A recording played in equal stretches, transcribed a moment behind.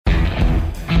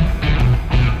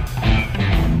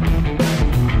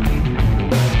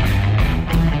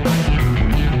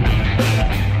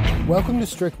Welcome to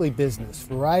Strictly Business,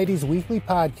 Variety's weekly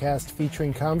podcast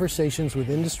featuring conversations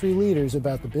with industry leaders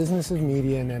about the business of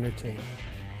media and entertainment.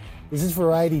 This is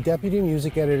Variety Deputy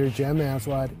Music Editor Jem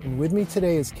Aswad, and with me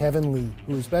today is Kevin Lee,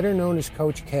 who is better known as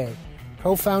Coach K,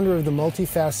 co-founder of the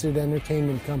multifaceted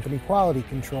entertainment company Quality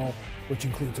Control, which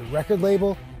includes a record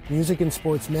label, music and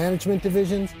sports management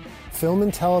divisions, film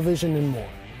and television, and more.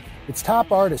 Its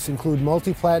top artists include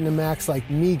multi-platinum acts like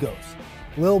Migos,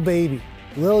 Lil Baby,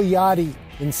 Lil Yachty,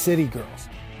 and City Girls.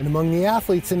 And among the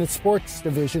athletes in its sports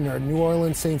division are New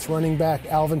Orleans Saints running back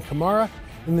Alvin Kamara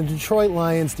and the Detroit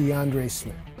Lions' DeAndre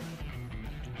Smith.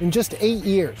 In just 8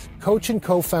 years, Coach and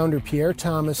co-founder Pierre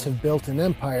Thomas have built an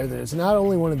empire that is not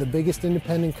only one of the biggest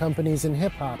independent companies in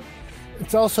hip-hop,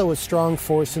 it's also a strong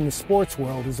force in the sports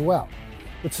world as well.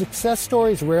 But success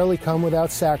stories rarely come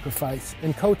without sacrifice,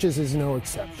 and Coach's is no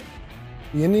exception.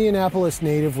 The Indianapolis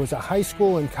native was a high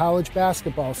school and college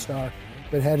basketball star,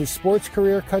 but had his sports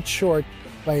career cut short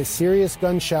by a serious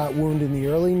gunshot wound in the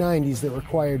early 90s that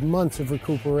required months of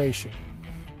recuperation.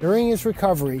 During his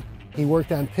recovery, he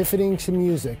worked on pivoting to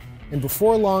music, and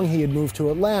before long he had moved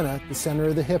to Atlanta, the center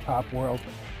of the hip-hop world,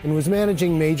 and was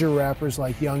managing major rappers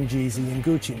like Young Jeezy and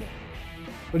Gucci Mane.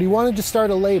 But he wanted to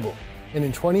start a label, and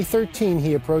in 2013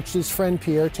 he approached his friend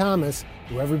Pierre Thomas,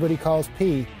 who everybody calls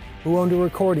P, who owned a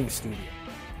recording studio.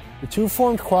 The two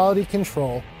formed Quality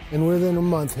Control, and within a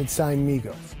month had signed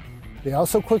Migos. They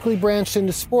also quickly branched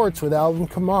into sports with Alvin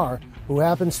Kamara, who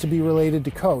happens to be related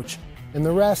to Coach, and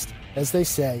the rest, as they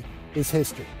say, is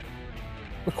history.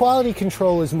 But Quality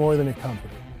Control is more than a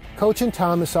company. Coach and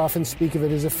Thomas often speak of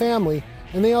it as a family,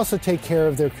 and they also take care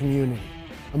of their community.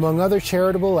 Among other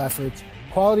charitable efforts,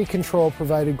 Quality Control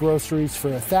provided groceries for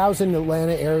 1,000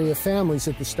 Atlanta area families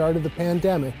at the start of the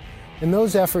pandemic, and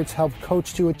those efforts helped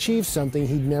Coach to achieve something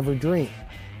he'd never dreamed.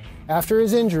 After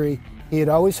his injury, he had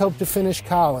always hoped to finish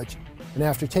college, and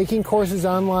after taking courses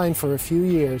online for a few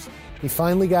years, he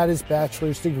finally got his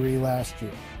bachelor's degree last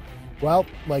year. Well,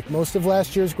 like most of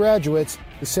last year's graduates,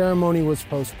 the ceremony was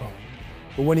postponed.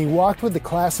 But when he walked with the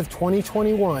class of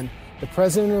 2021, the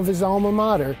president of his alma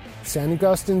mater, St.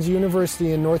 Augustine's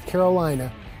University in North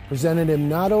Carolina, presented him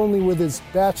not only with his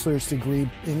bachelor's degree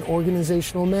in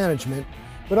organizational management,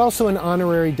 but also an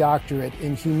honorary doctorate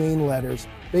in humane letters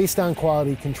based on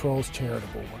Quality Control's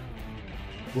charitable work.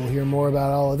 We'll hear more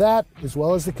about all of that, as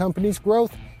well as the company's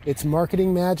growth, its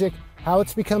marketing magic, how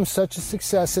it's become such a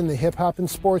success in the hip-hop and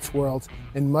sports worlds,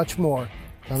 and much more,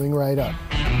 coming right up.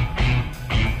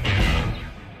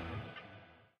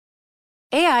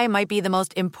 AI might be the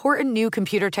most important new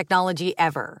computer technology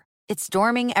ever. It's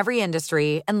storming every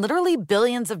industry, and literally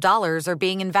billions of dollars are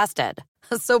being invested.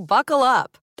 So buckle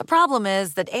up. The problem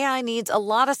is that AI needs a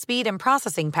lot of speed and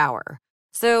processing power.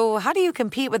 So how do you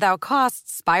compete without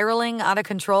costs spiraling out of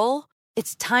control?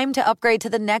 It's time to upgrade to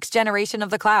the next generation of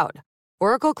the cloud.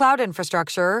 Oracle Cloud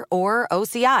Infrastructure, or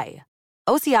OCI.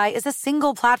 OCI is a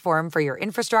single platform for your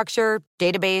infrastructure,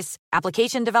 database,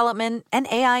 application development, and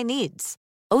AI needs.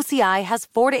 OCI has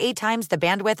 4 to 8 times the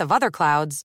bandwidth of other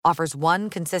clouds, offers one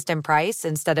consistent price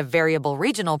instead of variable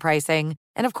regional pricing,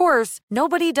 and of course,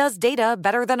 nobody does data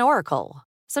better than Oracle.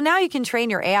 So now you can train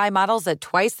your AI models at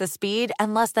twice the speed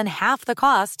and less than half the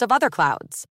cost of other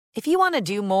clouds. If you want to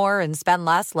do more and spend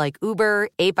less like Uber,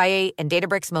 8x8, and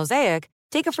Databricks Mosaic,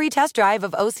 take a free test drive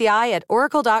of OCI at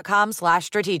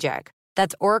oracle.com/strategic.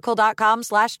 That's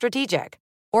oracle.com/strategic.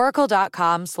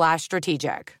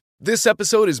 Oracle.com/strategic. This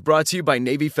episode is brought to you by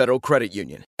Navy Federal Credit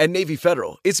Union. At Navy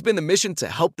Federal, it's been the mission to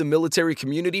help the military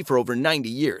community for over 90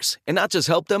 years. And not just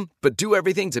help them, but do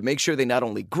everything to make sure they not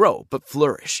only grow, but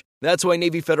flourish. That's why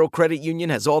Navy Federal Credit Union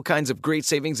has all kinds of great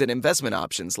savings and investment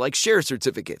options like share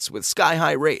certificates with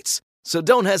sky-high rates. So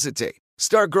don't hesitate.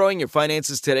 Start growing your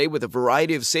finances today with a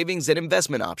variety of savings and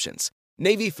investment options.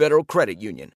 Navy Federal Credit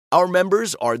Union. Our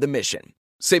members are the mission.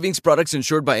 Savings products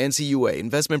insured by NCUA.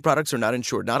 Investment products are not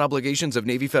insured, not obligations of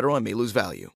Navy Federal and may lose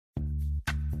value.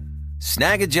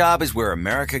 Snag a Job is where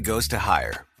America goes to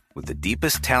hire, with the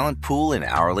deepest talent pool in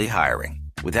hourly hiring.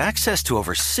 With access to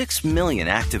over 6 million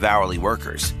active hourly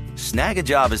workers, Snag a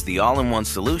Job is the all-in-one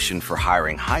solution for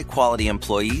hiring high-quality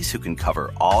employees who can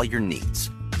cover all your needs.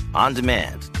 On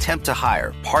demand, temp to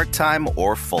hire, part-time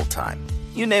or full-time.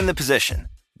 You name the position.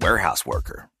 Warehouse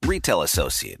worker, retail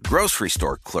associate, grocery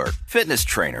store clerk, fitness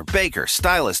trainer, baker,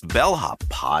 stylist, bellhop,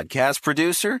 podcast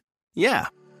producer? Yeah,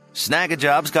 Snag a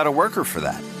Job's got a worker for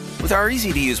that. With our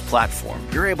easy-to-use platform,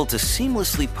 you're able to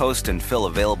seamlessly post and fill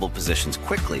available positions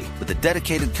quickly with a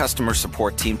dedicated customer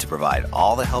support team to provide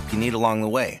all the help you need along the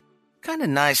way. Kinda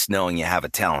nice knowing you have a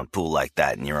talent pool like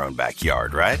that in your own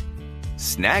backyard, right?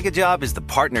 Snag a Job is the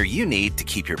partner you need to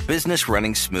keep your business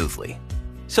running smoothly.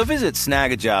 So visit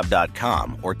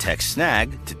snagajob.com or text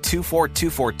snag to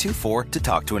 242424 to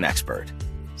talk to an expert.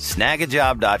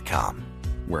 Snagajob.com,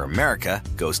 where America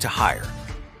goes to hire.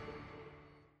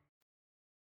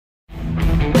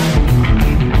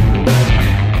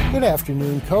 Good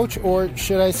afternoon, Coach, or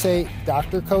should I say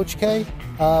Dr. Coach K?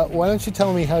 Why don't you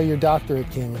tell me how your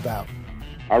doctorate came about?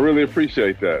 I really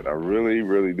appreciate that. I really,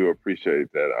 really do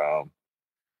appreciate that.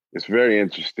 It's very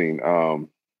interesting.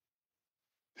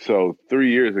 So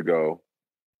 3 years ago,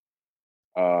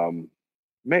 4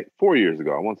 years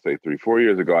ago, I won't say 3, 4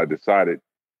 years ago, I decided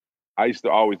I used to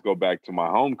always go back to my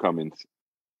homecomings.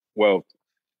 Well,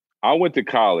 I went to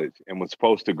college and was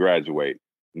supposed to graduate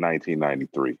in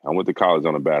 1993. I went to college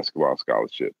on a basketball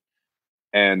scholarship.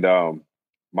 And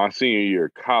my senior year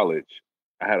of college,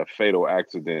 I had a fatal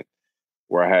accident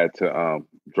where I had to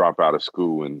drop out of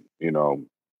school and,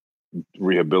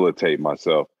 rehabilitate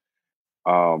myself.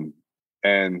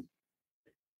 And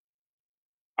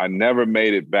I never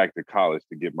made it back to college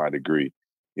to get my degree.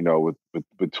 With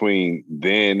between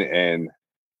then and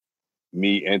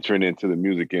me entering into the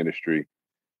music industry,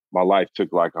 my life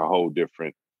took like a whole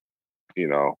different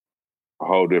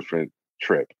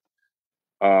trip.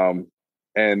 And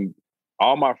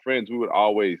all my friends, we would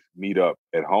always meet up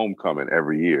at homecoming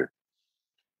every year.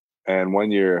 And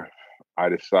one year I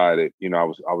decided, I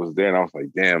was there and I was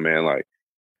like, damn, man, like,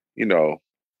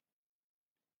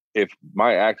 if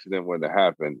my accident wouldn't have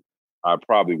happened, I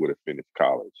probably would have finished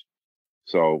college.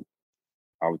 So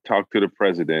I would talk to the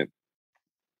president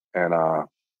and I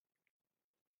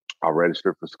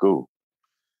registered for school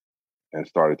and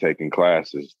started taking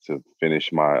classes to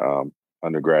finish my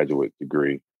undergraduate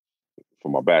degree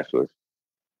for my bachelor's.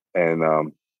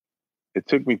 And it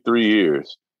took me 3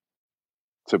 years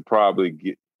to probably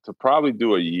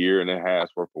do a year and a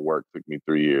half's worth of work. Took me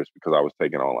 3 years because I was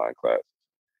taking online classes.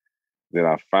 Then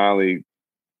I finally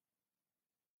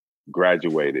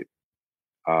graduated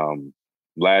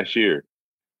last year,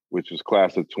 which was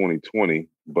class of 2020.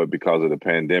 But because of the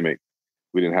pandemic,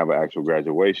 we didn't have an actual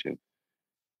graduation.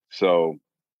 So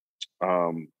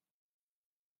I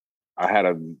had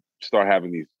to start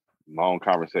having these long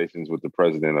conversations with the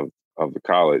president of the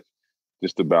college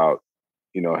just about,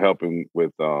 helping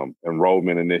with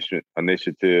enrollment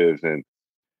initiatives and,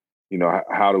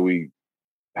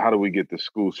 how do we get the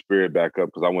school spirit back up?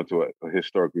 Because I went to a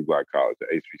historically Black college, at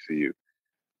HBCU.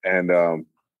 And,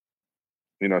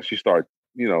 she started,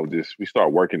 we started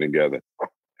working together.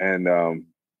 And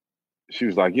she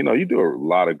was like, you do a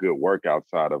lot of good work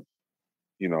outside of,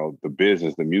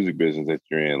 the music business that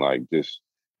you're in, like just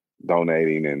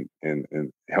donating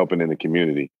and helping in the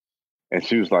community. And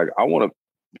she was like, I want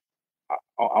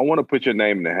to put your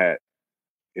name in the hat,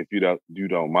 if you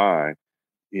don't mind,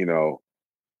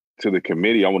 to the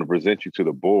committee. I want to present you to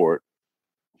the board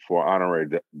for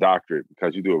honorary doctorate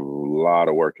because you do a lot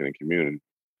of work in the community.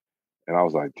 And I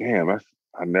was like, damn, I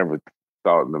never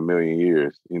thought in a million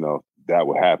years, that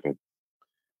would happen.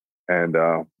 And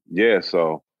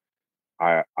so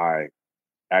I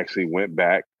actually went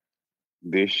back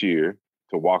this year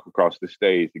to walk across the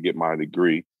stage to get my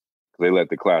degree. They let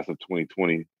the class of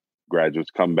 2020 graduates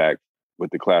come back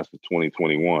with the class of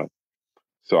 2021.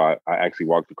 So I actually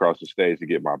walked across the stage to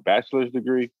get my bachelor's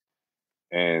degree,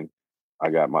 and I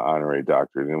got my honorary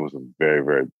doctorate. And it was a very,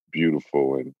 very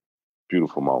beautiful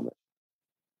moment.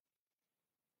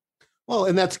 Well,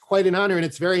 and that's quite an honor, and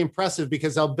it's very impressive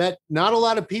because I'll bet not a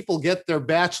lot of people get their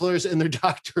bachelor's and their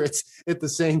doctorates at the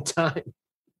same time.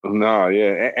 No,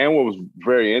 yeah. And what was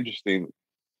very interesting,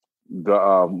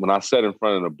 when I sat in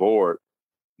front of the board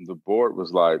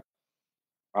was like,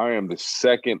 I am the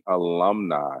second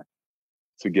alumni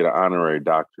to get an honorary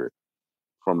doctorate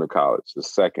from the college, the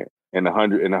second in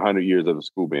 100 years of the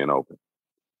school being open.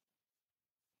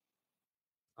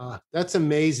 That's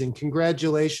amazing.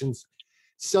 Congratulations.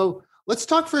 So let's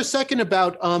talk for a second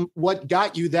about what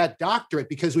got you that doctorate,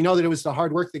 because we know that it was the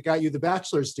hard work that got you the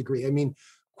bachelor's degree. I mean,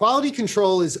 Quality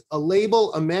Control is a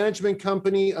label, a management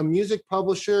company, a music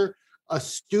publisher, a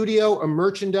studio, a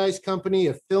merchandise company,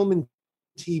 a film and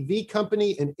TV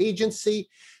company, an agency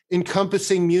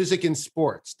encompassing music and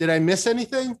sports. Did I miss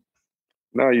anything?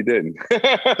 No, you didn't.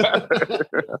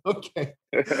 Okay.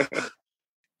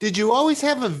 Did you always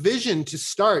have a vision to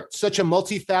start such a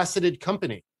multifaceted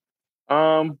company?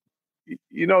 That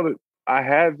I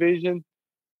had vision,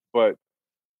 but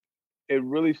it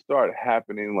really started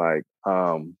happening like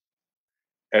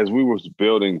as we was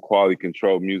building Quality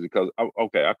Control Music. Because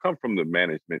I come from the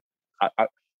management.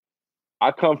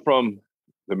 I come from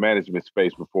the management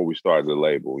space before we started the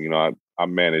label. I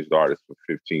managed artists for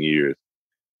 15 years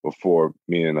before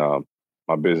me and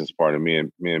my business partner, me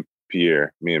and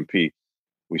Pierre, me and Pete,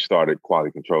 we started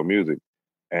Quality Control Music.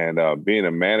 And being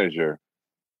a manager,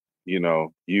 you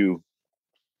know, you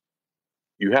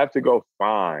have to go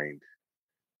find,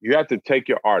 you have to take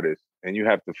your artist and you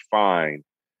have to find,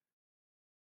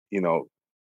 you know,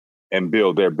 and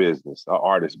build their business, an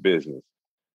artist business.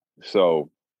 So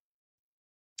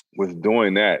with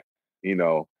doing that, you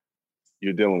know,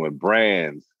 you're dealing with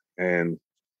brands and,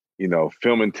 you know,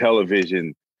 film and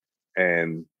television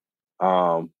and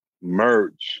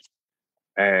merch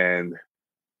and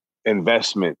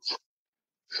investments.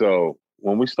 So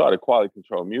when we started Quality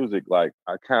Control Music, like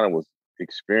I kind of was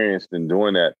experienced in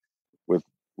doing that with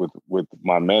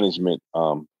my management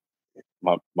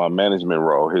my management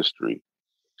role history.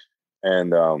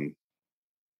 And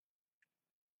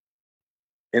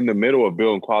in the middle of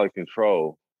building Quality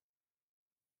Control,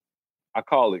 I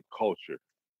call it culture.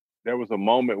 There was a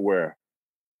moment where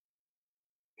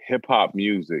hip hop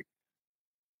music,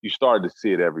 you started to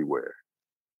see it everywhere.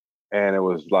 And it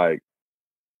was like,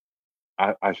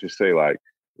 I should say, like,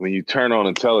 when you turn on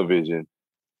a television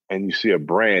and you see a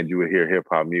brand, you would hear hip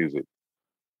hop music.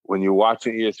 When you're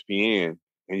watching ESPN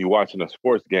and you're watching a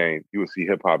sports game, you would see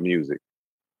hip hop music.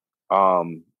 A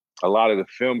lot of the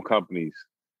film companies,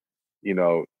 you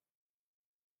know,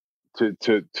 to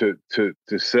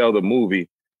sell the movie,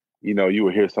 you know, you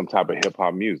would hear some type of hip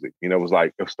hop music. You know, it was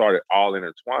like it started all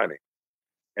intertwining.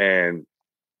 And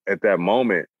at that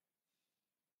moment,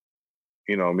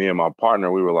 you know, me and my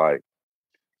partner, we were like,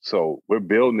 so we're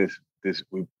building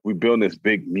we building this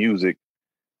big music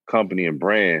company and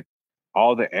brand.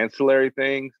 All the ancillary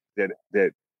things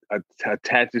that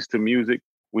attaches to music,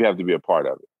 we have to be a part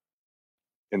of it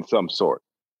in some sort.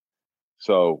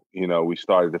 So, you know, we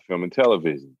started the film and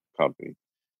television company.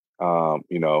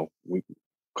 You know, we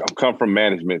come from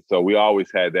management, so we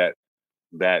always had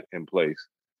that in place.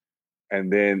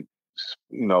 And then,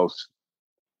 you know,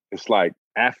 it's like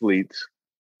athletes,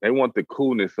 they want the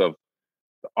coolness of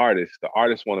the artists. The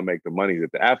artists want to make the money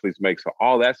that the athletes make. So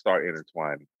all that started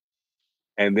intertwining.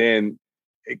 And then,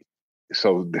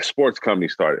 so the sports company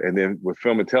started. And then with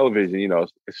film and television, you know,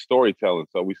 it's storytelling.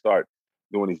 So we start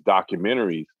doing these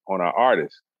documentaries on our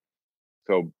artists.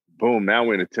 So boom, now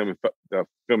we're in the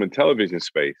film and television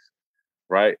space,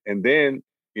 right? And then,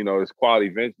 you know, it's quality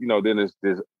events. You know, then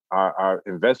there's our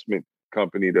investment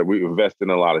company that we invest in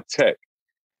a lot of tech.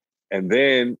 And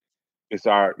then it's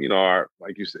our, you know, our,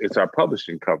 like you said, it's our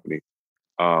publishing company.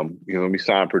 You know, we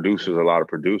sign producers, a lot of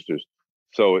producers.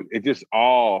 So it just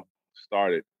all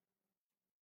started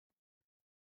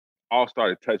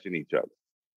touching each other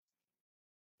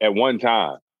at one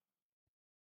time.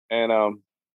 And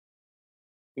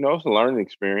you know, it's a learning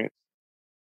experience,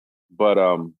 but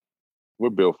we're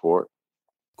built for it.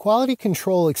 Quality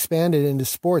Control expanded into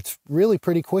sports really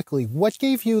pretty quickly. What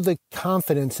gave you the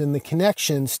confidence and the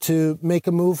connections to make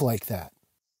a move like that?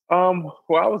 Well,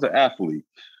 I was an athlete,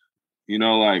 you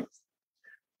know, like,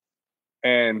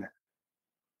 and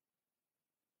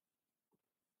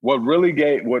what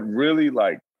really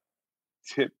like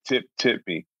tipped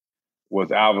me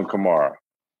was Alvin Kamara.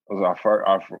 It was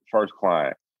our first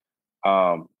client.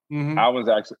 Alvin's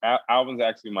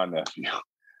actually my nephew.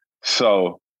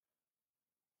 So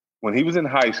when he was in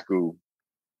high school,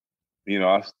 you know,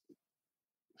 I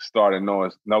started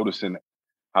noticing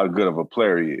how good of a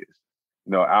player he is.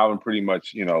 You know, Alvin pretty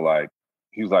much, you know, like,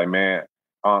 he was like, man,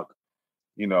 Unc,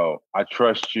 you know, I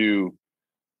trust you.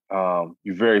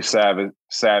 You're very savvy,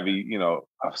 you know,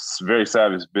 a very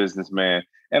savvy businessman.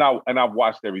 And I've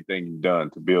watched everything you've done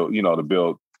to build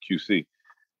QC. He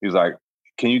was like,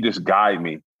 can you just guide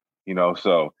me? You know,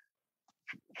 so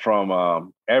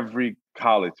from every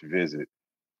college visit,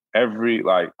 I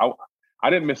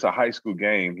didn't miss a high school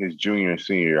game his junior and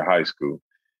senior year of high school.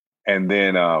 And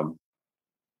then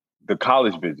the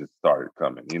college visits started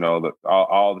coming. You know,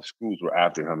 all the schools were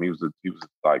after him. He was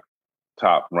like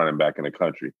top running back in the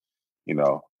country, you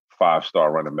know,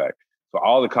 5-star running back. So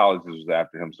all the colleges was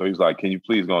after him. So he was like, can you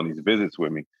please go on these visits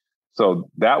with me? So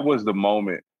that was the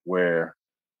moment where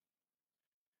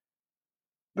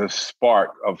the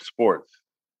spark of sports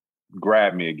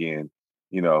grabbed me again,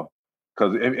 you know,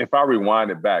 because if I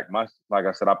rewind it back, like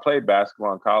I said, I played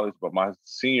basketball in college, but my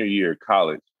senior year of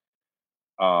college,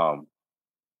 I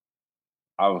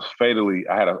was fatally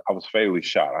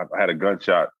shot. I had a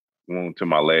gunshot wound to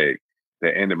my leg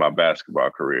that ended my basketball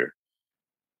career.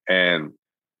 And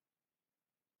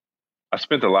I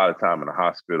spent a lot of time in the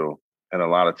hospital and a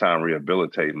lot of time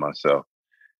rehabilitating myself.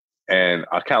 And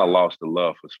I kind of lost the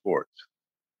love for sports.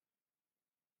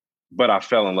 But I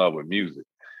fell in love with music.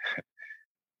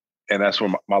 And that's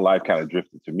where my life kind of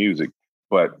drifted to music.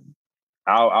 But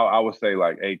I would say,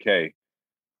 like, AK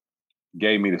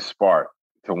gave me the spark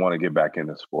to want to get back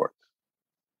into sports.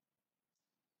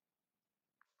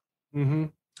 Mm-hmm.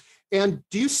 And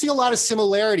do you see a lot of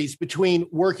similarities between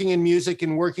working in music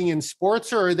and working in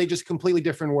sports, or are they just completely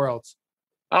different worlds?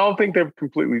 I don't think they're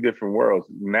completely different worlds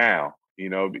now,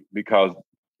 because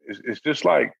it's just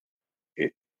like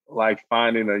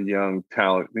finding a young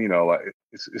talent, like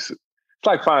it's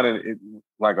like finding it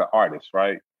like an artist,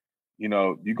 right? You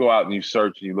go out and you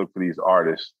search and you look for these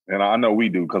artists, and I know we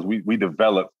do because we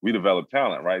develop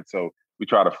talent, right? So we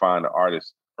try to find the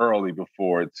artist early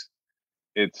before it's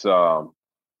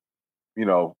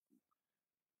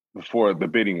before the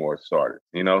bidding war started,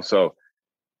 so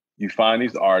you find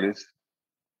these artists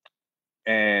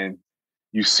and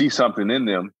you see something in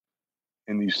them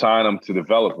and you sign them to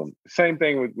develop them. Same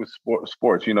thing with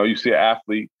sports. You see an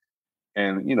athlete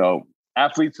and,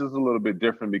 athletes is a little bit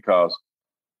different because,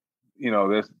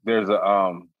 there's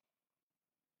a,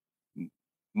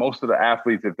 most of the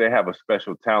athletes, if they have a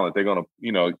special talent, they're going to,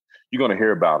 you're going to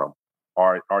hear about them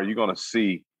or you're going to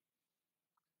see,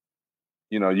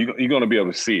 you're going to be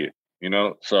able to see it,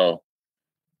 so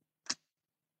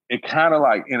it kind of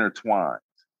like intertwines.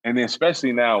 And then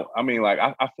especially now, I feel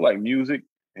like music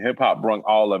and hip hop brought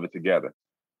all of it together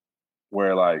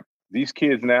where like these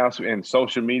kids now in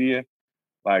social media,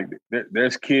 like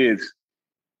there's kids,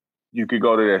 you could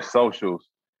go to their socials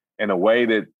and a way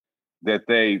that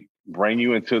they bring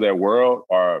you into their world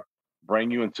or bring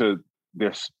you into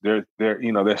their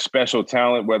special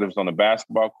talent, whether it's on the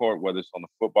basketball court, whether it's on the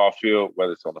football field,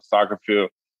 whether it's on the soccer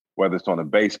field, whether it's on the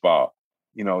baseball,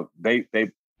 they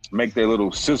make their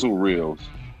little sizzle reels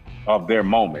of their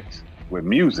moments with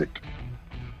music.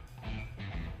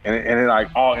 And it like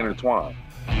all intertwined.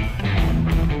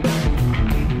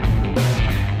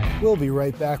 We'll be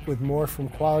right back with more from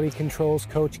Quality Control's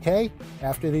Coach K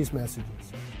after these messages.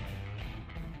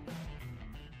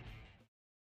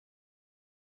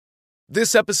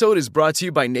 This episode is brought to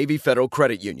you by Navy Federal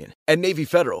Credit Union. At Navy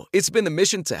Federal, it's been the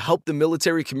mission to help the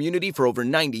military community for over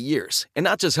 90 years. And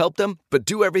not just help them, but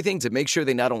do everything to make sure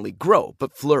they not only grow,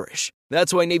 but flourish.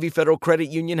 That's why Navy Federal Credit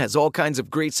Union has all kinds of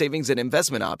great savings and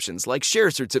investment options like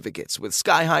share certificates with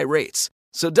sky-high rates.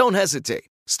 So don't hesitate.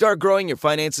 Start growing your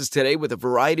finances today with a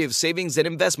variety of savings and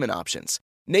investment options.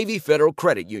 Navy Federal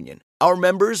Credit Union. Our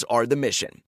members are the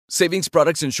mission. Savings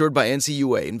products insured by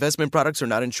NCUA. Investment products are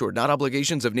not insured, not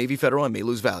obligations of Navy Federal and may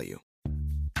lose value.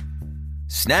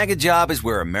 Snag a Job is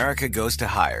where America goes to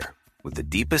hire, with the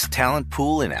deepest talent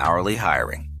pool in hourly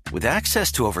hiring. With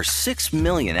access to over 6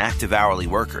 million active hourly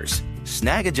workers,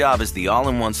 Snag a Job is the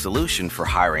all-in-one solution for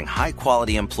hiring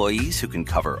high-quality employees who can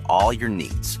cover all your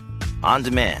needs. On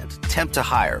demand, temp to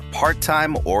hire,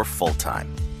 part-time or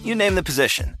full-time. You name the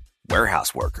position.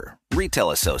 Warehouse worker,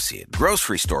 retail associate,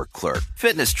 grocery store clerk,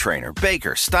 fitness trainer,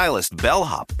 baker, stylist,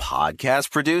 bellhop,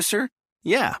 podcast producer?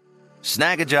 Yeah,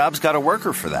 Snag a Job's got a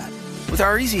worker for that. With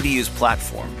our easy-to-use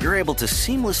platform, you're able to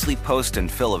seamlessly post and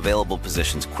fill available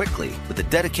positions quickly with a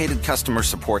dedicated customer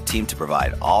support team to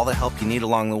provide all the help you need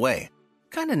along the way.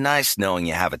 Kind of nice knowing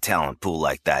you have a talent pool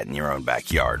like that in your own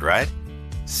backyard, right?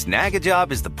 Snag a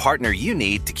Job is the partner you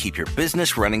need to keep your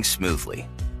business running smoothly.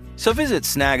 So visit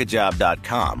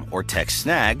snagajob.com or text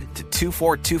snag to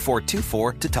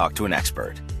 242424 to talk to an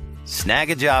expert.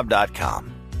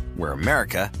 Snagajob.com, where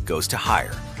America goes to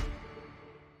hire.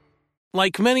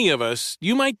 Like many of us,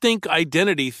 you might think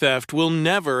identity theft will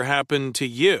never happen to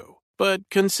you. But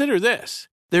consider this.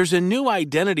 There's a new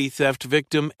identity theft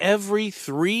victim every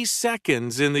 3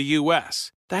 seconds in the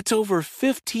U.S. That's over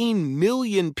 15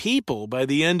 million people by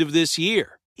the end of this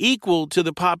year, equal to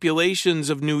the populations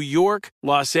of New York,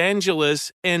 Los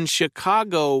Angeles, and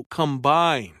Chicago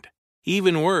combined.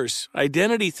 Even worse,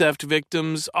 identity theft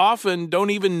victims often don't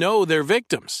even know they're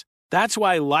victims. That's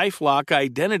why LifeLock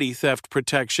Identity Theft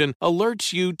Protection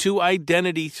alerts you to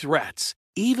identity threats,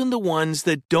 even the ones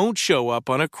that don't show up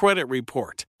on a credit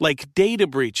report, like data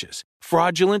breaches,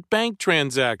 fraudulent bank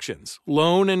transactions,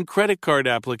 loan and credit card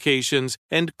applications,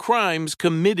 and crimes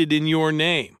committed in your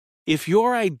name. If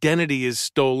your identity is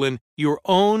stolen, your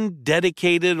own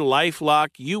dedicated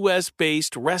LifeLock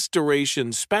U.S.-based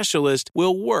restoration specialist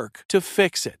will work to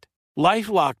fix it.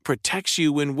 LifeLock protects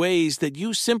you in ways that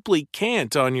you simply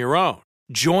can't on your own.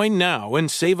 Join now and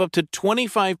save up to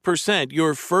 25%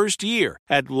 your first year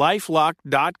at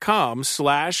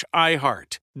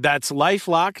LifeLock.com/iHeart. That's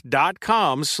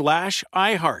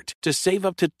LifeLock.com/iHeart to save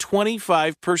up to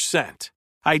 25%.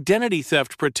 Identity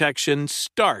theft protection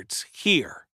starts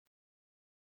here.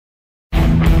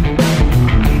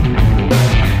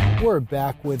 We're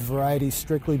back with Variety's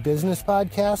Strictly Business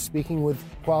podcast, speaking with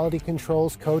Quality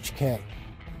Control's Coach K.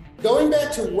 Going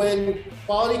back to when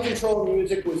Quality Control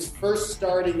Music was first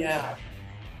starting out,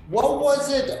 What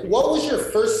was it? What was your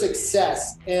first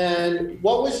success, and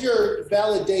what was your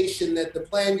validation that the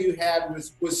plan you had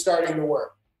was starting to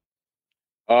work?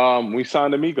 We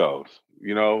signed Amigos.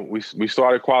 You know, we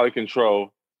started Quality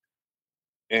Control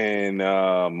in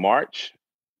March,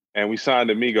 and we signed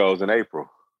Amigos in April.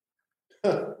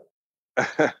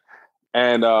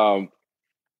 And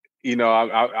you know,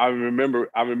 I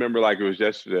remember like it was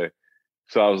yesterday.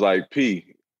 So I was like,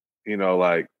 P, you know,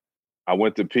 like I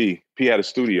went to P. P had a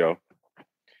studio,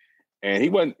 and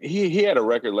he had a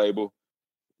record label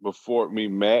before we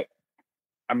met.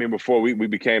 I mean, before we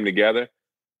became together.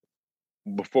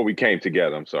 Before we came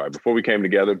together, I'm sorry. Before we came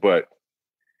together, but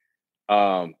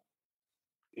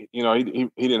you know, he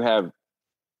didn't have,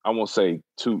 I won't say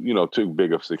too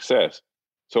big of success.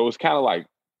 So it was kind of like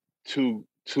two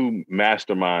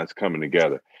masterminds coming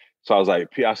together. So I was like,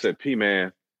 I said, P,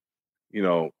 man, you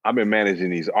know, I've been managing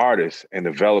these artists and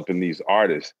developing these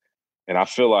artists. And I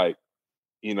feel like,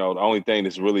 you know, the only thing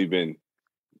that's really been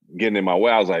getting in my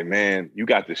way, I was like, man, you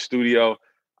got the studio.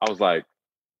 I was like,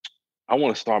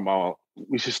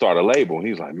 we should start a label. And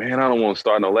he's like, man, I don't want to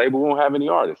start no label. We don't have any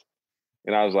artists.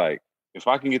 And I was like, if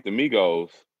I can get the Migos,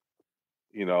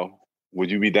 you know, would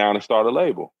you be down to start a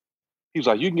label? He was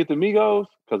like, you can get the Migos?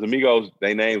 Because the Migos,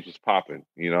 their names was popping,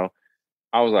 you know?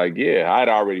 I was like, yeah, I'd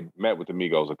already met with the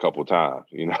Migos a couple of times,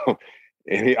 you know?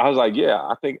 And I was like, yeah,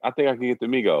 I think I can get the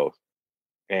Migos.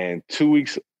 And 2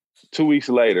 weeks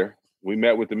later, we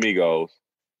met with the Migos.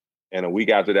 And a week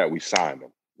after that, we signed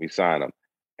them.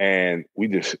 And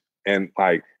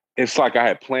it's like I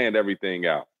had planned everything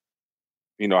out.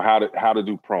 You know, how to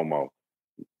do promo,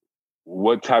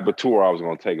 what type of tour I was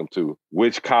going to take them to,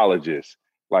 which colleges.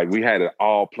 Like we had it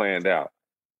all planned out.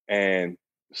 And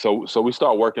so we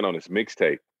start working on this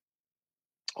mixtape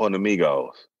on the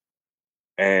Migos.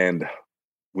 And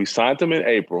we signed them in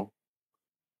April.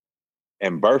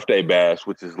 And Birthday Bash,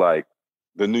 which is like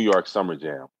the New York Summer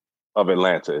Jam of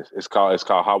Atlanta. It's called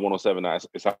Hot 107.9.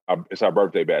 It's our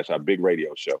Birthday Bash, our big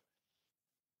radio show.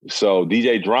 So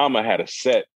DJ Drama had a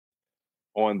set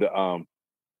on the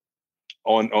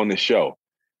on the show.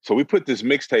 So we put this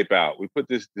mixtape out. We put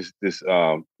this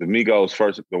the Migos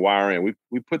first, the Wire In.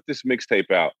 We put this mixtape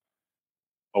out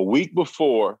a week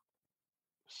before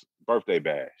Birthday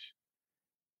Bash.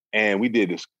 And we did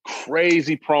this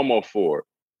crazy promo for it.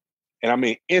 And I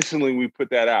mean, instantly we put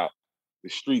that out, the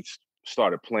streets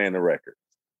started playing the record,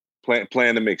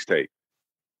 playing the mixtape.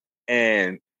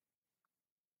 And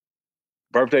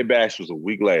Birthday Bash was a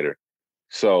week later.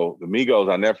 So the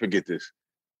Migos, I'll never forget this.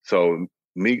 So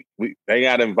they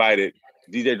got invited.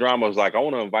 DJ Drama was like, I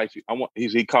want to invite you.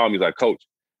 He called me, he's like, Coach,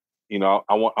 you know,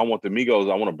 I want the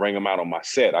Migos, I want to bring them out on my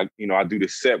set. I do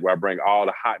this set where I bring all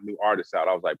the hot new artists out.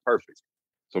 I was like, perfect.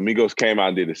 So Migos came out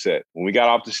and did a set. When we got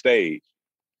off the stage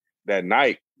that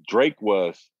night, Drake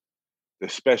was the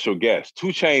special guest. 2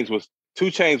 Chainz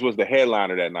was the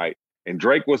headliner that night, and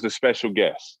Drake was the special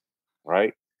guest,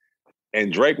 right?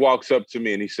 And Drake walks up to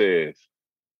me and he said,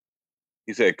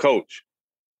 Coach,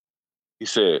 he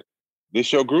said,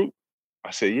 this your group?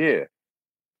 I said, yeah.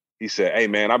 He said, hey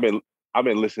man, I've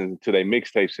been listening to their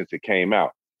mixtape since it came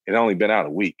out. It only been out a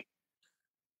week.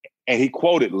 And he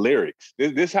quoted lyrics.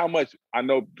 This how much I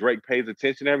know Drake pays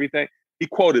attention to everything. He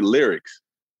quoted lyrics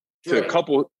to a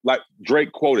couple, like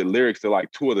Drake quoted lyrics to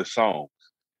like 2 of the songs.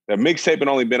 The mixtape had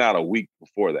only been out a week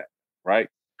before that, right?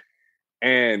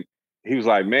 And he was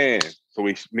like, man, so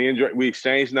me and Drake, we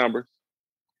exchanged numbers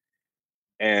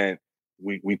and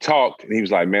we talked, and he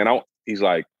was like, man, he's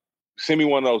like, send me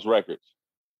one of those records.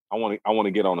 I want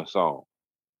to get on a song.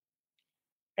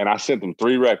 And I sent him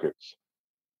 3 records.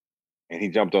 And he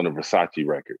jumped on the Versace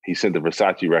record. He sent the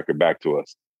Versace record back to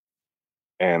us.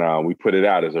 And we put it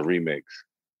out as a remix.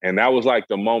 And that was like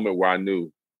the moment where I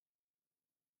knew,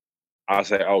 I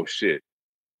said, oh shit,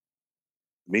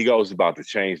 Migos is about to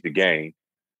change the game.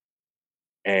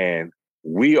 And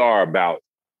we are about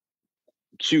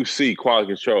QC, Quality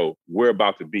Control. We're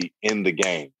about to be in the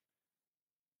game.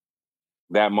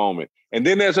 That moment. And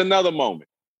then there's another moment.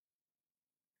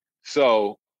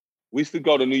 So we used to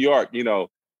go to New York, you know,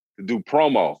 to do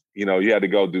promo. You know, you had to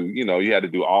go do, you know, you had to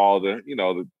do all the, you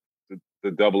know,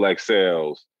 the double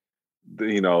XLs,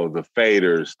 the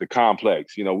faders, the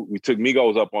complex. You know, we took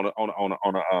Migos up on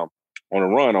a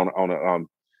run, on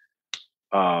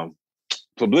a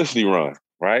publicity run,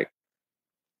 right?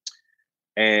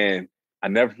 And I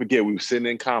never forget, we were sitting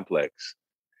in Complex.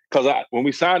 Because when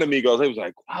we signed Amigos, they was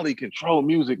like, Quality Control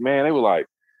Music, man. They were like,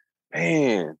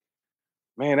 man,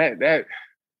 that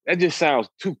just sounds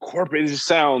too corporate. It just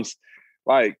sounds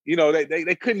like, you know,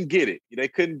 they couldn't get it. They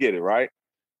couldn't get it, right?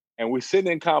 And we're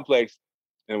sitting in Complex,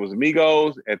 and it was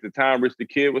Migos. At the time, Rich the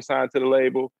Kid was signed to the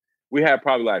label. We had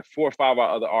probably like 4 or 5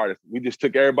 other artists. We just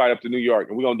took everybody up to New York,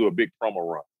 and we're gonna do a big promo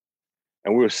run.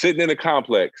 And we were sitting in the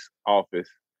Complex office,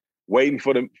 waiting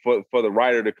for the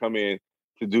writer to come in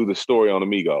to do the story on the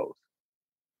Migos.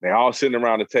 They all sitting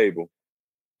around the table,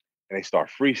 and they start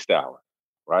freestyling,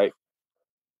 right?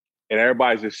 And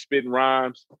everybody's just spitting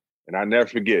rhymes. And I never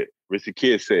forget, Rich the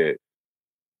Kid said,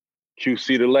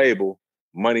 QC the label,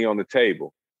 money on the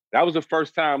table. That was the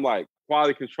first time, like,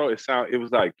 quality control, it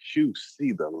was like,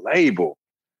 QC the label.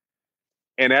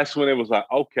 And that's when it was like,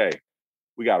 okay,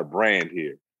 we got a brand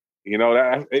here. You know,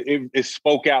 that it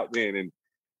spoke out then. And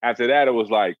after that, it was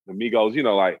like the Migos, you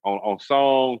know, like on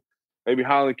song, maybe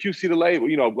hollering QC the label,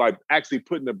 you know, like actually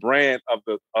putting the brand of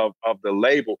the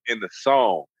label in the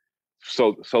song.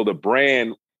 So the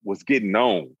brand was getting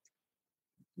known.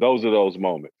 Those are those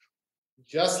moments.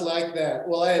 Just like that.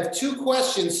 Well, I have 2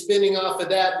 questions spinning off of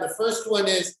that. And the first one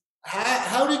is,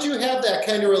 how did you have that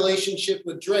kind of relationship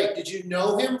with Drake? Did you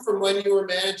know him from when you were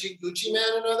managing Gucci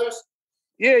Mane and others?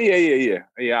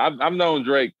 Yeah. I've known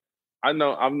Drake. I've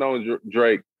known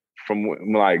Drake from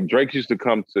when, like, Drake used to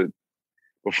come to,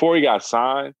 before he got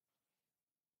signed,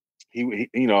 he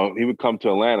would come to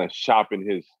Atlanta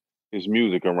shopping his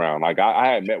music around. Like I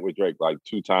had met with Drake like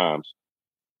 2 times.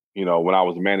 You know, when I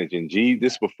was managing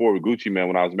this before Gucci Mane,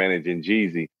 when I was managing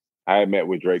Jeezy, I had met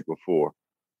with Drake before,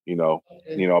 you know,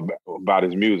 about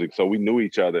his music. So we knew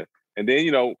each other. And then,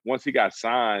 you know, once he got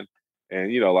signed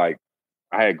and, you know, like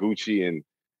I had Gucci and,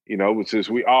 you know, it was just,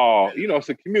 we all, you know, it's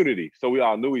a community. So we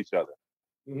all knew each other.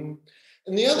 Mm-hmm.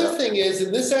 And the other thing is,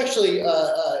 and this actually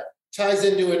ties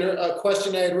into a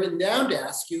question I had written down to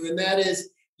ask you, and that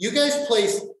is, you guys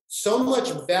place so much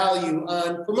value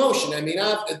on promotion. I mean,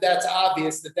 that's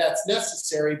obvious that's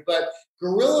necessary, but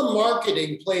guerrilla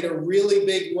marketing played a really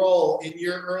big role in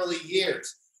your early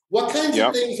years. What kinds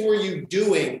of things were you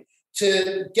doing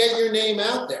to get your name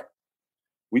out there?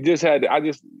 We just had,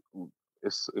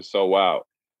 it's so wild.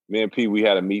 Me and P, we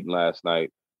had a meeting last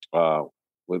night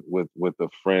with a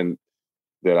friend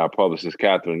that our publicist,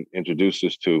 Catherine, introduced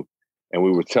us to. And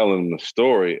we were telling them the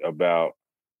story about,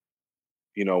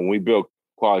 you know, when we built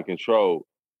Quality Control,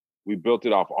 we built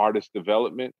it off artist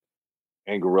development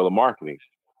and guerrilla marketing.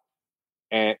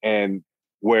 And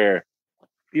where,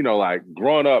 you know, like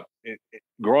growing up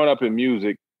in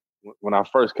music, when I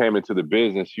first came into the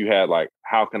business, you had like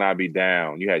How Can I Be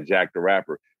Down? You had Jack the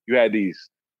Rapper. You had these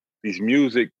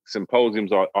music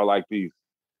symposiums are like these,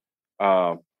 they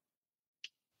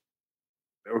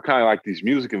were kind of like these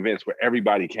music events where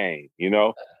everybody came, you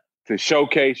know, to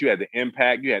showcase. You had the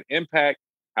Impact,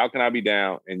 How Can I Be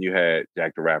Down, and you had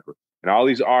Jack the Rapper. And all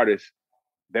these artists,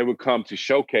 they would come to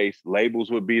showcase. Labels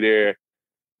would be there.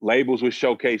 Labels would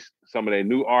showcase some of their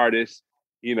new artists,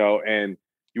 you know, and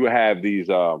you would have these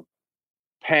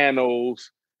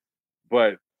panels.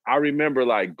 But I remember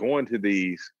like going to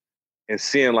these and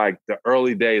seeing like the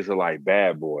early days of like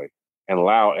Bad Boy and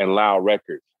Loud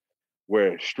Records,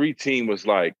 where Street Team was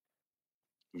like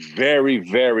very,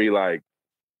 very like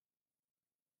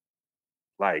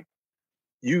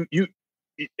you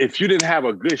if you didn't have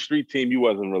a good street team, you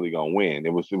wasn't really gonna win.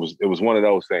 It was one of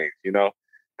those things, you know,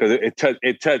 because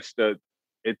it touched the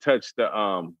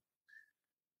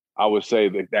I would say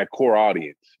that core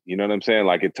audience. You know what I'm saying?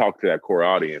 Like it talked to that core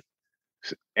audience,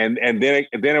 and then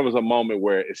it was a moment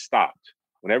where it stopped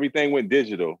when everything went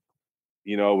digital.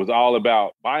 You know, it was all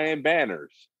about buying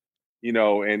banners, you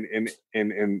know, and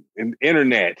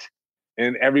internet,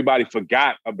 and everybody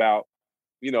forgot about,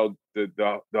 you know,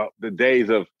 the days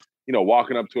of, you know,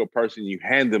 walking up to a person, you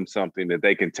hand them something that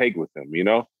they can take with them, you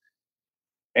know?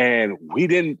 And we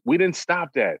didn't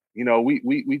stop that. You know,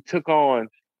 we took on,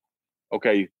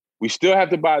 okay, we still have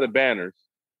to buy the banners.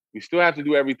 We still have to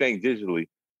do everything digitally.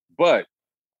 But,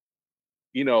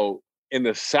 you know, in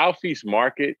the Southeast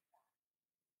market,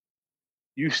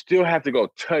 you still have to go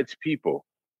touch people.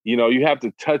 You know, you have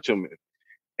to touch them.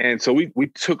 And so we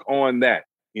took on that.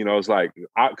 You know, it's like,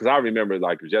 because I remember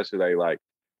like yesterday, like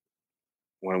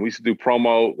when we used to do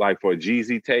promo, like for a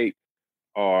Jeezy tape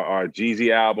or a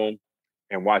Jeezy album,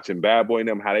 and watching Bad Boy and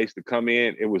them, how they used to come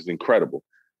in, it was incredible.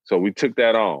 So we took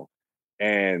that on.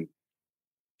 And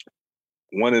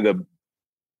one of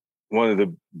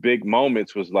the big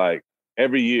moments was like,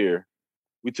 every year,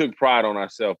 we took pride on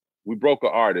ourselves. We broke an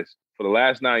artist. For the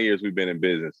last 9 years we've been in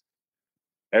business,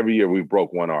 every year we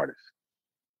broke one artist,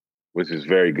 which is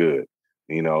very good,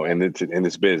 you know, and it's in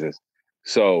this business.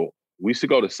 So we used to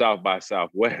go to South by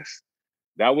Southwest.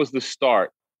 That was the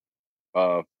start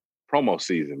of promo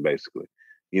season, basically.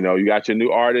 You know, you got your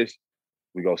new artist.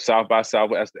 We go South by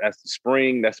Southwest. That's the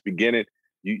spring. That's the beginning.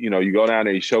 you go down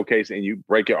there, you showcase, and you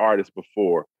break your artist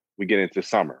before we get into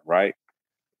summer, right?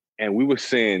 And we would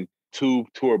send 2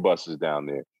 tour buses down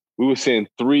there. We would send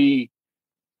 3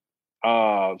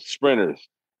 sprinters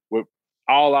with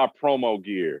all our promo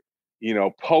gear,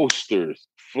 posters,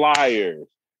 flyers,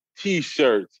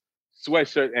 T-shirts,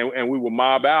 sweatshirts, and we would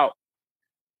mob out.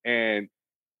 And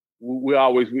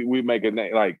we make a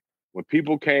name. Like, when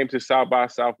people came to South by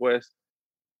Southwest,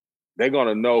 they're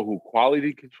gonna know who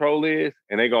Quality Control is,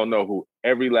 and they're gonna know who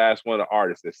every last one of the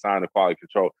artists that signed to Quality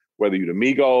Control, whether you're the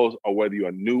Migos or whether you're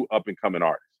a new up and coming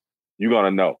artist. You're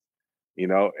gonna know,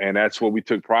 and that's what we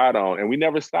took pride on. And we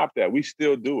never stopped that. We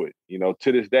still do it,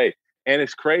 to this day. And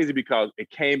it's crazy because it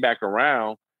came back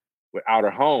around with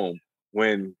Outer Home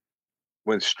when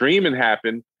streaming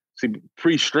happened. See,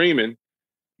 pre-streaming,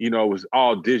 it was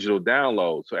all digital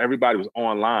download. So everybody was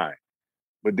online.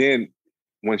 But then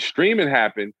when streaming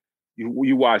happened,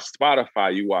 you watch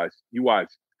Spotify, you watch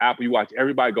Apple, you watch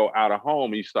everybody go out of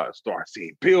home, and you start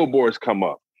seeing billboards come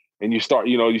up. And you start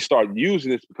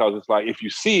using this because it's like, if you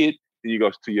see it, then you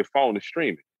go to your phone to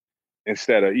stream it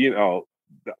instead of,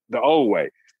 the old way.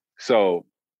 So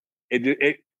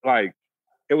it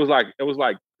was like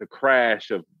the crash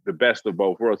of the best of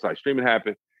both worlds. Like, streaming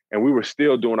happened, and we were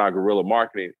still doing our guerrilla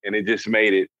marketing, and it just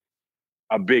made it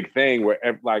a big thing where,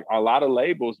 like, a lot of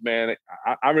labels, man,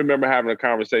 I remember having a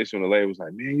conversation with the labels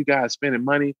like, man, you guys spending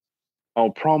money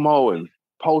on promo and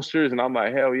posters. And I'm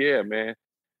like, hell yeah, man.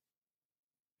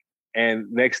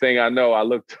 And next thing I know, I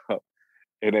looked up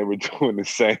and they were doing the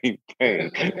same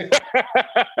thing.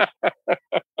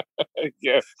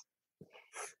 Yes.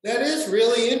 That is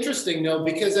really interesting, though,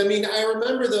 because, I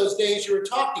remember those days you were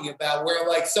talking about where,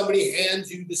 like, somebody hands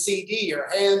you the CD or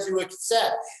hands you a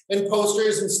cassette and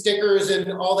posters and stickers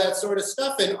and all that sort of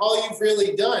stuff. And all you've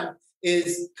really done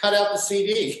is cut out the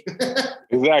CD.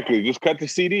 Exactly. Just cut the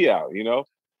CD out, and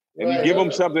right. You give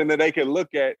them something that they can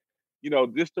look at,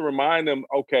 just to remind them,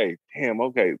 okay,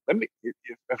 let me,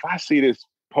 if I see this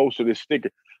poster, this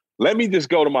sticker, let me just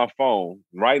go to my phone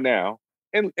right now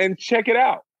and check it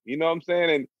out. You know what I'm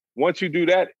saying? And once you do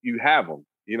that, you have them,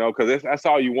 because that's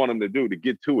all you want them to do, to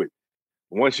get to it.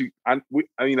 Once I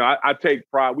take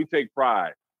pride, we take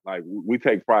pride. Like, we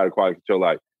take pride in Quality Control.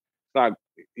 Like, it's not,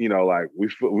 like,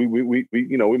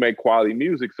 we make quality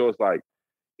music. So it's like,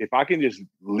 if I can just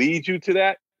lead you to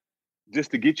that,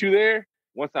 just to get you there,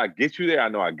 once I get you there, I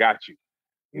know I got you,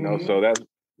 mm-hmm. So that's,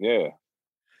 yeah.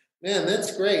 Man,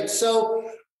 that's great. So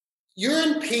you're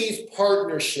in P's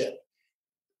partnership.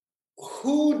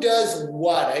 Who does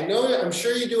what? I'm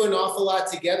sure you do an awful lot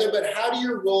together, but how do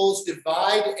your roles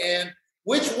divide? And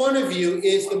which one of you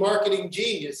is the marketing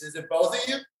genius? Is it both of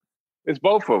you? It's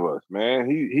both of us, man.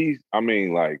 He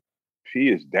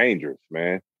is dangerous,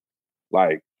 man.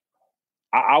 Like,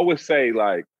 I would say,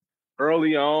 like,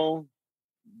 early on,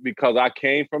 because I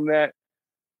came from that,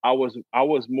 I was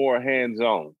more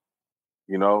hands-on,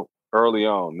 early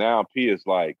on. Now P is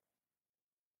like,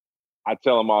 I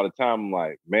tell him all the time, I'm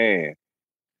like, man,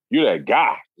 you're that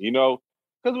guy, because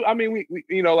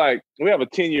we like, we have a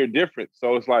 10-year difference.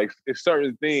 So it's like, it's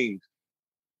certain things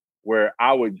where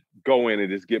I would go in and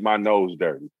just get my nose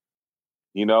dirty,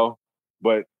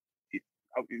 but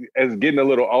as getting a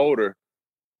little older,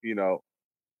 move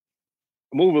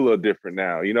a little different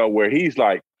now, where he's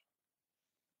like,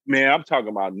 man, I'm talking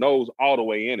about nose all the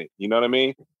way in it. You know what I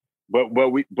mean? But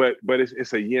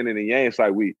it's a yin and a yang. It's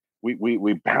like we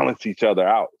balance each other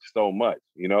out so much,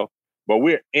 but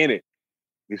we're in it.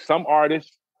 Some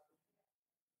artists,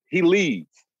 he leads,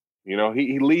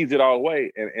 he leads it all the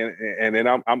way. And then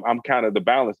I'm kind of the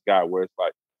balance guy where it's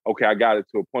like, okay, I got it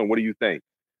to a point. What do you think?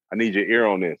 I need your ear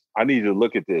on this. I need you to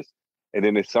look at this. And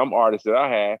then there's some artists that I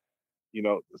have,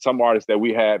 some artists that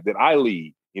we have that I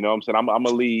lead, what I'm saying? I'm a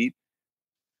lead.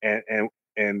 And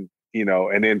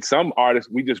then some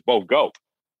artists, we just both go,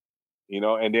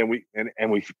 and then we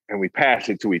pass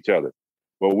it to each other.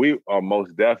 But we are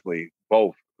most definitely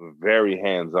both very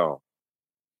hands-on.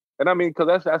 And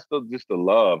because that's just the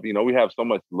love, we have so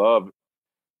much love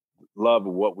of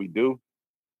what we do,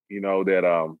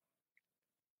 that,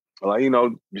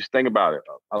 just think about it.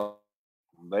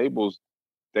 Labels,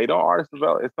 they don't artist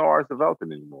develop. It's no artist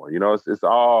development anymore. It's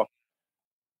all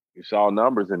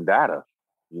numbers and data.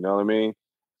 You know what I mean?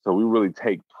 So we really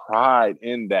take pride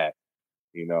in that,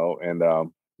 and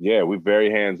we're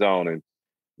very hands-on. And,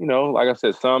 like I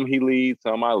said, some he leads,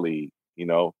 some I lead,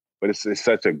 but it's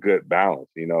such a good balance,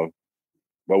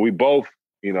 But we both,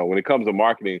 when it comes to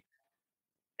marketing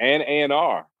and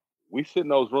A&R, we sit in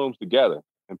those rooms together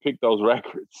and pick those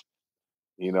records,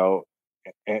 and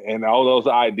all those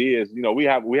ideas, we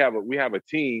have a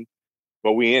team,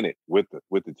 but we in it with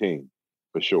the team.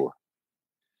 for sure.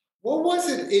 What was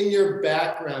it in your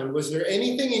background? Was there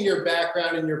anything in your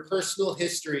background, in your personal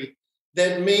history,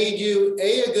 that made you,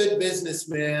 A, a good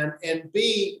businessman, and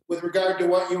B, with regard to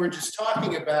what you were just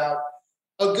talking about,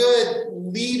 a good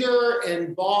leader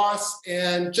and boss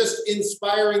and just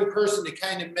inspiring person to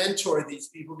kind of mentor these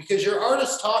people? Because your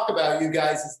artists talk about you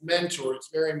guys as mentors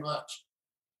very much.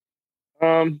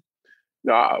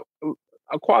 No,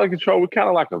 Quality Control, we're kind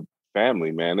of like a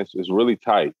family, man. It's really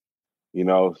tight, you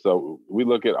know. So we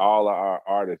look at all of our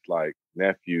artists like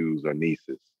nephews or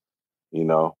nieces, you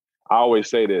know. I always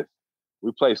say this: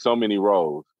 we play so many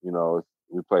roles, you know.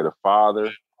 We play the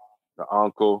father, the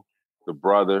uncle, the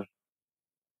brother,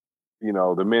 you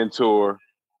know, the mentor,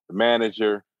 the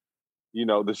manager, you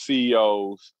know, the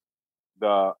CEOs,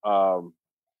 the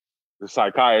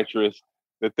psychiatrist,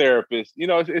 the therapist. You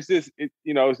know, it's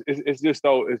just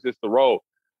the role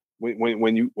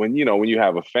when you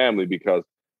have a family, because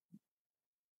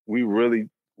we really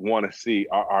want to see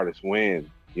our artists win,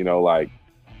 you know, like,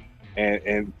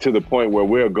 and to the point where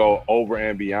we'll go over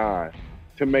and beyond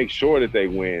to make sure that they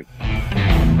win.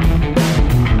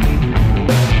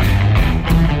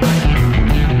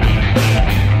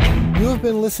 You have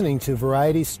been listening to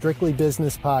Variety's Strictly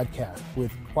Business podcast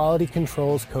with Quality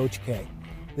Control's Coach K.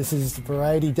 This is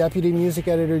Variety Deputy Music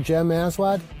Editor Jem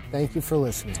Aswad. Thank you for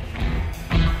listening.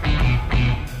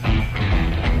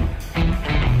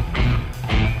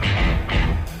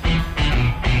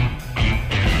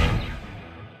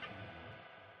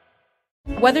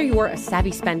 Whether you're a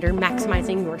savvy spender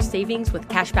maximizing your savings with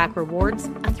cashback rewards,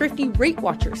 a thrifty rate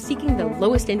watcher seeking the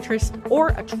lowest interest, or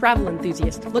a travel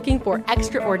enthusiast looking for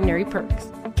extraordinary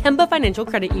perks, Kemba Financial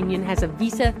Credit Union has a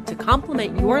visa to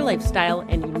complement your lifestyle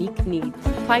and unique needs.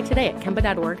 Apply today at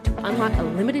Kemba.org to unlock a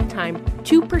limited-time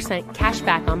 2% cash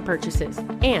back on purchases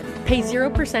and pay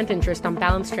 0% interest on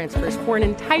balance transfers for an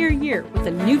entire year with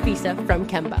a new visa from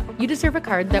Kemba. You deserve a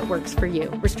card that works for you.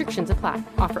 Restrictions apply.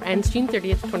 Offer ends June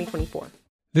 30th, 2024.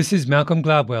 This is Malcolm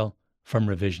Gladwell from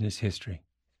Revisionist History.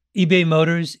 eBay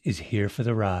Motors is here for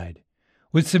the ride.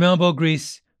 With some elbow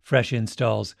grease, fresh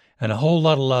installs, and a whole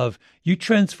lot of love, you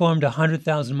transformed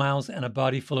 100,000 miles and a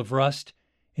body full of rust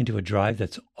into a drive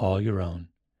that's all your own.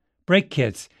 Brake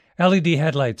kits, LED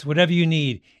headlights, whatever you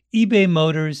need, eBay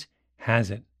Motors has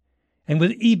it. And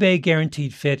with eBay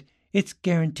Guaranteed Fit, it's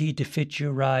guaranteed to fit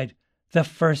your ride the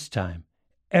first time,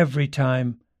 every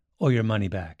time, or your money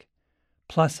back.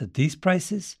 Plus, at these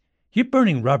prices, you're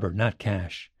burning rubber, not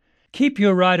cash. Keep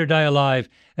your ride or die alive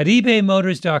at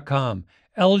ebaymotors.com.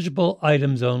 Eligible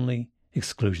items only.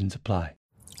 Exclusions apply.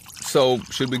 So,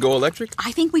 should we go electric?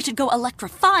 I think we should go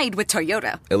electrified with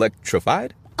Toyota.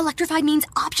 Electrified? Electrified means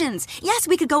options. Yes,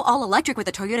 we could go all electric with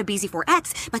a Toyota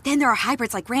BZ4X, but then there are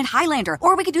hybrids like Grand Highlander,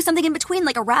 or we could do something in between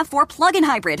like a RAV4 plug-in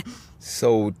hybrid.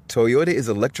 So, Toyota is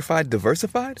electrified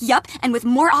diversified? Yup, and with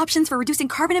more options for reducing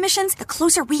carbon emissions, the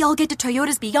closer we all get to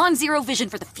Toyota's Beyond Zero vision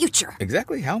for the future.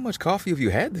 Exactly how much coffee have you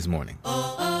had this morning?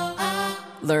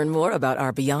 Learn more about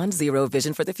our Beyond Zero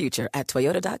vision for the future at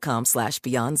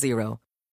toyota.com/Beyond Zero.